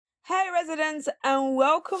Residents, and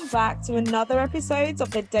welcome back to another episode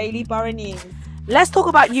of the Daily Borough News. Let's talk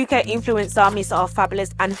about UK influencer Miss R Fabulous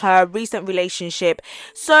and her recent relationship.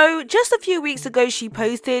 So just a few weeks ago, she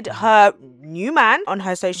posted her new man on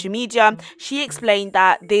her social media. She explained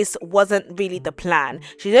that this wasn't really the plan.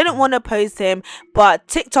 She didn't want to post him, but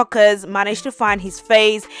TikTokers managed to find his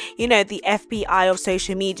face, you know, the FBI of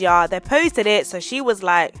social media. They posted it, so she was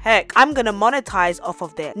like, heck, I'm gonna monetize off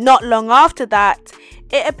of this. Not long after that,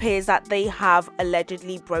 it appears that they have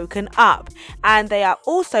allegedly broken up, and they are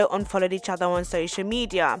also unfollowed each other on social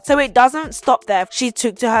media. So it doesn't stop there. She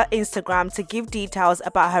took to her Instagram to give details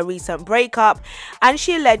about her recent breakup, and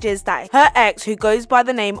she alleges that her ex, who goes by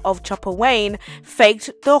the name of Chopper Wayne, faked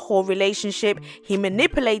the whole relationship. He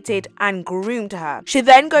manipulated and groomed her. She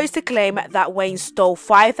then goes to claim that Wayne stole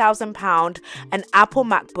 £5,000, an Apple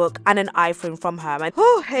MacBook and an iPhone from her. And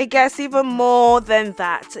it gets even more than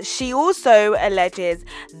that. She also alleges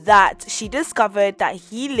that she discovered that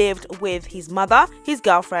he lived with his mother, his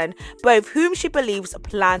girlfriend, both whom she believes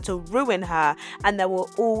planned to ruin her, and they were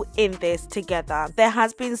all in this together. There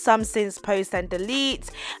has been some since post and delete,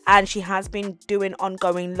 and she has been doing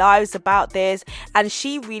ongoing lives about this, and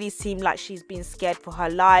she really seemed like she's been scared for her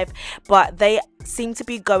life, but they seem to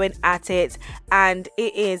be going at it, and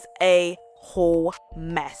it is a whole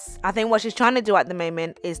mess. I think what she's trying to do at the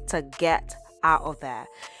moment is to get out of there.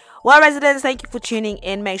 Well, residents, thank you for tuning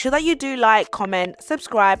in. Make sure that you do like, comment,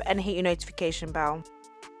 subscribe, and hit your notification bell.